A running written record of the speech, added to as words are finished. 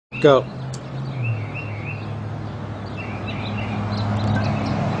Go.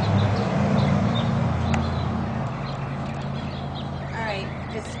 Alright,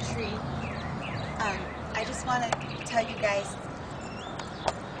 this is Tree. I just want to tell you guys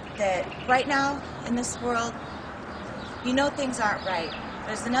that right now in this world, you know things aren't right.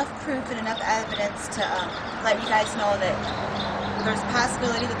 There's enough proof and enough evidence to let you guys know that there's a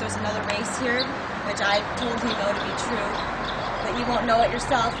possibility that there's another race here, which I totally know to be true, but you won't know it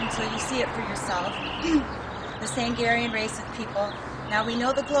yourself until you see it for yourself. The Sangarian race of people. Now we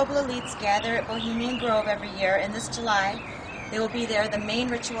know the global elites gather at Bohemian Grove every year, and this July they will be there. The main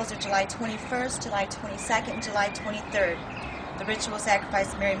rituals are July 21st, July 22nd, and July 23rd. The ritual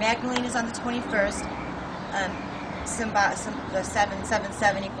sacrifice of Mary Magdalene is on the 21st. The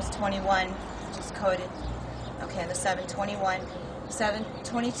 777 equals 21, which is coded. Okay, the 721.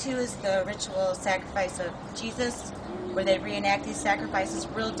 722 is the ritual sacrifice of Jesus, where they reenact these sacrifices,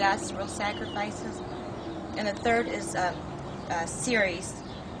 real deaths, real sacrifices. And the third is Ceres.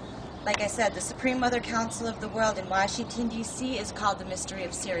 Like I said, the Supreme Mother Council of the World in Washington, D.C. is called the Mystery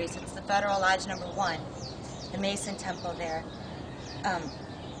of Ceres. It's the Federal Lodge number 1, the Mason Temple there.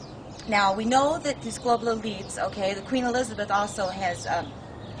 Now, we know that these global elites, okay, the Queen Elizabeth also has,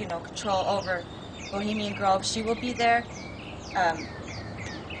 control over Bohemian Grove. She will be there.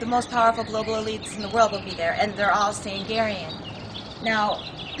 The most powerful global elites in the world will be there, and they're all Sangarian. Now,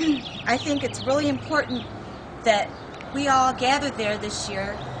 I think it's really important that we all gather there this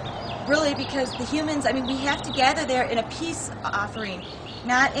year, really, because the humans, we have to gather there in a peace offering,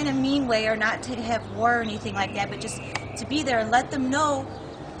 not in a mean way or not to have war or anything like that, but just to be there and let them know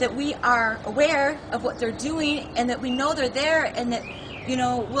that we are aware of what they're doing and that we know they're there, and that, we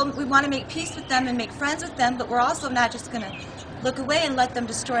want to make peace with them and make friends with them, but we're also not just going to look away and let them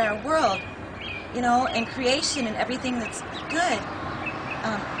destroy our world, and creation and everything that's good.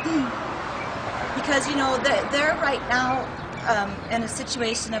 Because, they're right now in a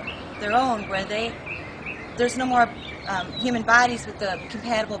situation of their own where there's no more human bodies with the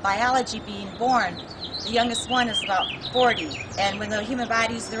compatible biology being born. The youngest one is about 40, and when the human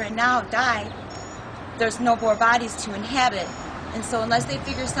bodies they're in now die, there's no more bodies to inhabit. And so unless they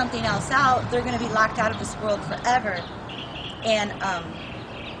figure something else out, they're going to be locked out of this world forever. And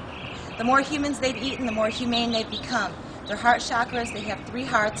the more humans they've eaten, the more humane they've become. Their heart chakras, they have 3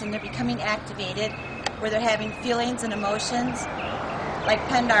 hearts, and they're becoming activated, where they're having feelings and emotions. Like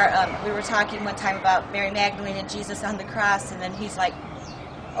Pendar, we were talking one time about Mary Magdalene and Jesus on the cross, and then he's like,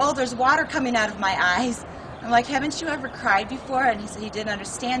 oh, there's water coming out of my eyes. I'm like, haven't you ever cried before? And he said he didn't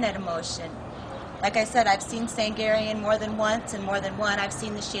understand that emotion. Like I said, I've seen Sangarian more than once and more than one. I've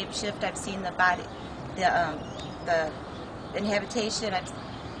seen the shapeshift. I've seen the body, the inhabitation.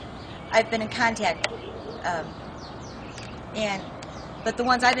 I've been in contact, but the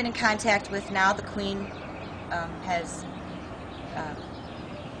ones I've been in contact with now, the Queen has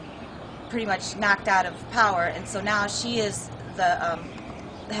pretty much knocked out of power, and so now she is the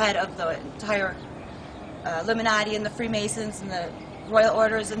head of the entire Illuminati and the Freemasons and the Royal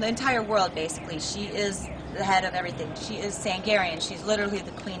Orders and the entire world, basically. She is the head of everything. She is Sangarian. She's literally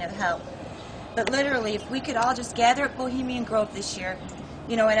the queen of hell. But literally, if we could all just gather at Bohemian Grove this year,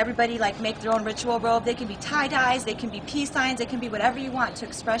 and everybody make their own ritual robe. They can be tie-dyes, they can be peace signs, they can be whatever you want to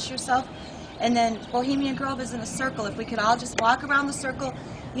express yourself. And then Bohemian Grove is in a circle. If we could all just walk around the circle,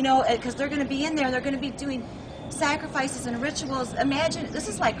 because they're going to be in there, they're going to be doing sacrifices and rituals. Imagine, this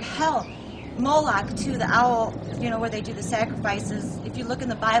is like hell. Moloch, too, the owl, where they do the sacrifices. If you look in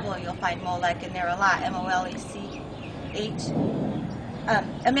the Bible, you'll find Molech in there a lot, M-O-L-E-C-H.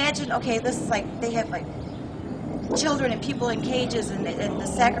 Imagine, okay, this is they have children and people in cages, and the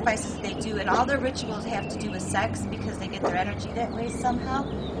sacrifices they do, and all their rituals have to do with sex because they get their energy that way somehow.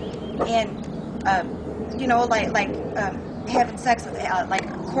 And, having sex with,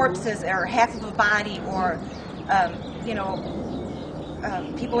 corpses or half of a body, or,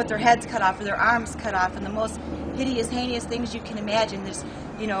 people with their heads cut off or their arms cut off, and the most hideous, heinous things you can imagine. There's,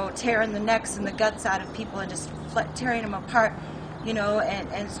 tearing the necks and the guts out of people and just tearing them apart, and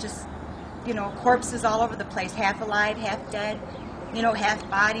it's just, corpses all over the place, half alive, half dead, half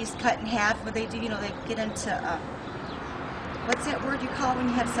bodies cut in half. What they do, they get into, what's that word you call when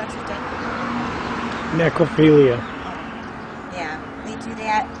you have sex with dead people? Necrophilia. Yeah, they do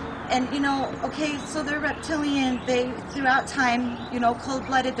that. And, okay, so they're reptilian. They, throughout time,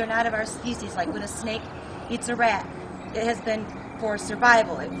 cold-blooded, they're not of our species. Like when a snake eats a rat, it has been for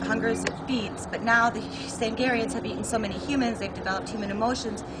survival. It hungers, it feeds. But now the Sangarians have eaten so many humans, they've developed human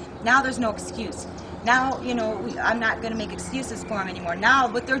emotions. Now there's no excuse. Now, I'm not going to make excuses for them anymore. Now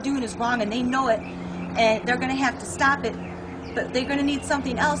what they're doing is wrong, and they know it, and they're going to have to stop it. but they're going to need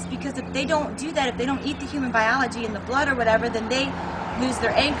something else, because if they don't do that, if they don't eat the human biology in the blood or whatever, then they lose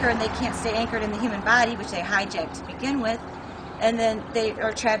their anchor and they can't stay anchored in the human body, which they hijacked to begin with, and then they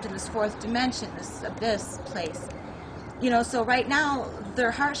are trapped in this fourth dimension, this abyss place. You know, so right now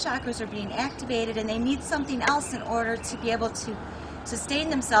their heart chakras are being activated, and they need something else in order to be able to sustain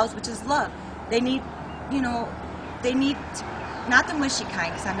themselves, which is love. They need, you know, they need to, not the mushy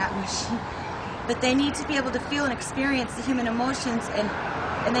kind, because I'm not mushy, but they need to be able to feel and experience the human emotions,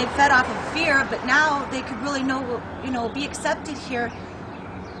 and they fed off of fear, but now they could really know, you know, be accepted here,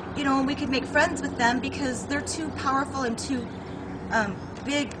 you know, and we could make friends with them, because they're too powerful and too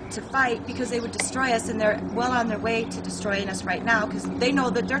big to fight, because they would destroy us, and they're well on their way to destroying us right now, because they know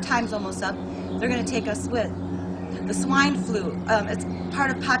that their time's almost up. They're going to take us with. The swine flu, it's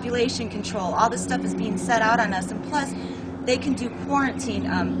part of population control. All this stuff is being set out on us, and plus they can do quarantine,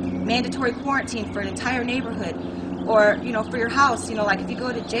 mandatory quarantine for an entire neighborhood, or, you know, for your house. You know, like if you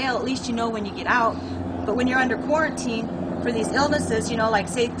go to jail, at least you know when you get out. But when you're under quarantine for these illnesses, you know, like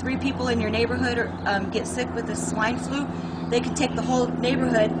say 3 people in your neighborhood get sick with the swine flu, they can take the whole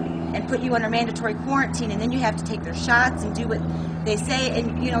neighborhood and put you under mandatory quarantine, and then you have to take their shots and do what they say,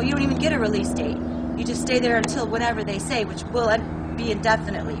 and, you know, you don't even get a release date. You just stay there until whenever they say, which will be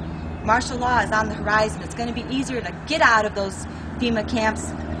indefinitely. Martial law is on the horizon. It's going to be easier to get out of those FEMA camps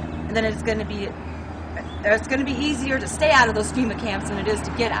than it's going to be easier to stay out of those FEMA camps than it is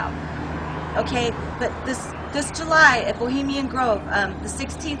to get out. Okay, but this July at Bohemian Grove, the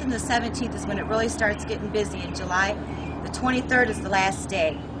 16th and the 17th is when it really starts getting busy in July. The 23rd is the last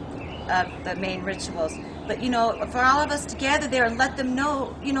day of the main rituals. But, you know, for all of us to gather there and let them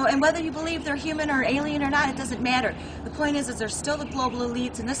know, you know, and whether you believe they're human or alien or not, it doesn't matter. The point is there's still the global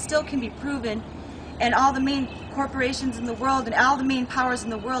elites, and this still can be proven, and all the main corporations in the world and all the main powers in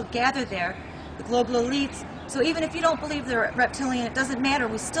the world gather there, the global elites. So even if you don't believe they're reptilian, it doesn't matter.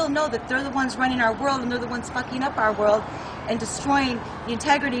 We still know that they're the ones running our world, and they're the ones fucking up our world and destroying the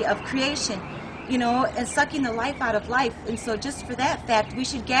integrity of creation, you know, and sucking the life out of life. And so just for that fact, we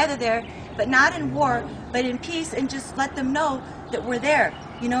should gather there, but not in war, but in peace, and just let them know that we're there,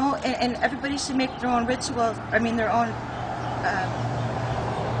 you know, and everybody should make their own rituals, I mean their own,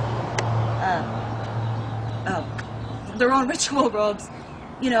 their own ritual robes,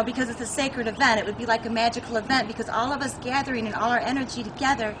 you know, because it's a sacred event. It would be like a magical event, because all of us gathering and all our energy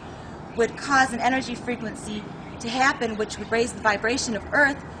together would cause an energy frequency to happen, which would raise the vibration of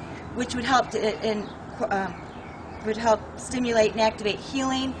Earth, which would help would help stimulate and activate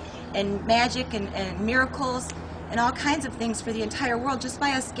healing and magic and miracles and all kinds of things for the entire world, just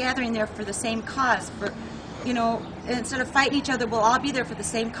by us gathering there for the same cause. For, you know, instead of fighting each other, we'll all be there for the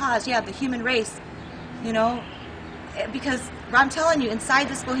same cause. Yeah, the human race, you know, because I'm telling you, inside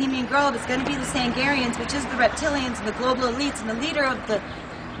this Bohemian Grove is going to be the Sangarians, which is the reptilians and the global elites, and the leader of the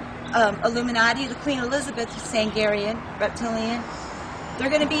Illuminati, the Queen Elizabeth, Sangarian, reptilian. They're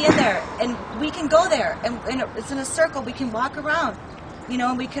going to be in there, and we can go there, and it's in a circle. We can walk around, you know,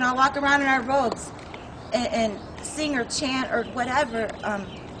 and we can all walk around in our robes and sing or chant or whatever.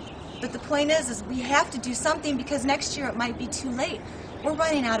 But the point is we have to do something, because next year it might be too late. We're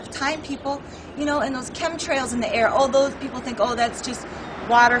running out of time, people. You know, and those chemtrails in the air, oh, those people think, oh, that's just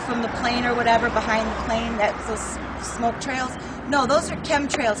water from the plane or whatever behind the plane, that's those smoke trails. No, those are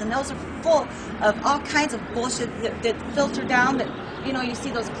chemtrails, and those are full of all kinds of bullshit that filter down, that, you know, you see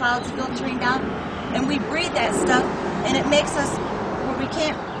those clouds filtering down, and we breathe that stuff, and it makes us where we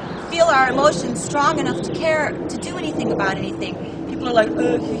can't feel our emotions strong enough to care to do anything about anything. People are like,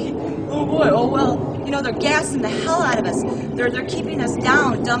 oh boy, oh well, you know, they're gassing the hell out of us. They're keeping us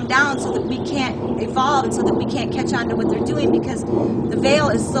down, dumbed down, so that we can't evolve, and so that we can't catch on to what they're doing, because the veil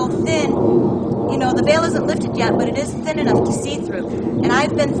is so thin. You know, the veil isn't lifted yet, but it is thin enough to see through. And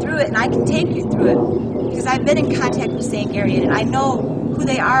I've been through it, and I can take you through it, because I've been in contact with Sangarian, and I know who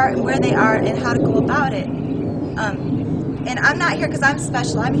they are and where they are and how to go about it. And I'm not here because I'm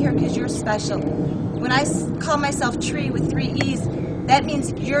special. I'm here because you're special. When I call myself Tree with 3 E's, that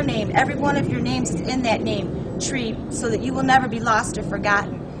means your name. Every one of your names is in that name, Tree, so that you will never be lost or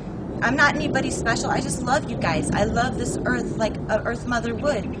forgotten. I'm not anybody special. I just love you guys. I love this earth like an Earth Mother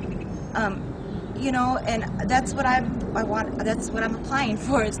would. You know, and that's what I want. That's what I'm applying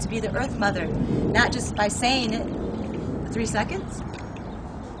for, is to be the Earth Mother, not just by saying it. 3 seconds?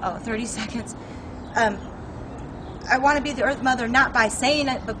 Oh, 30 seconds. I want to be the Earth Mother, not by saying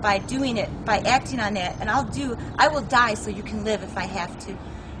it, but by doing it, by acting on that. And I will die so you can live if I have to.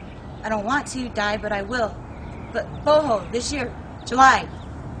 I don't want to die, but I will. But Boho, this year, July,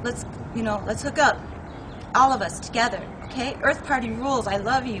 let's hook up. All of us together, okay? Earth Party rules. I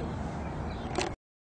love you.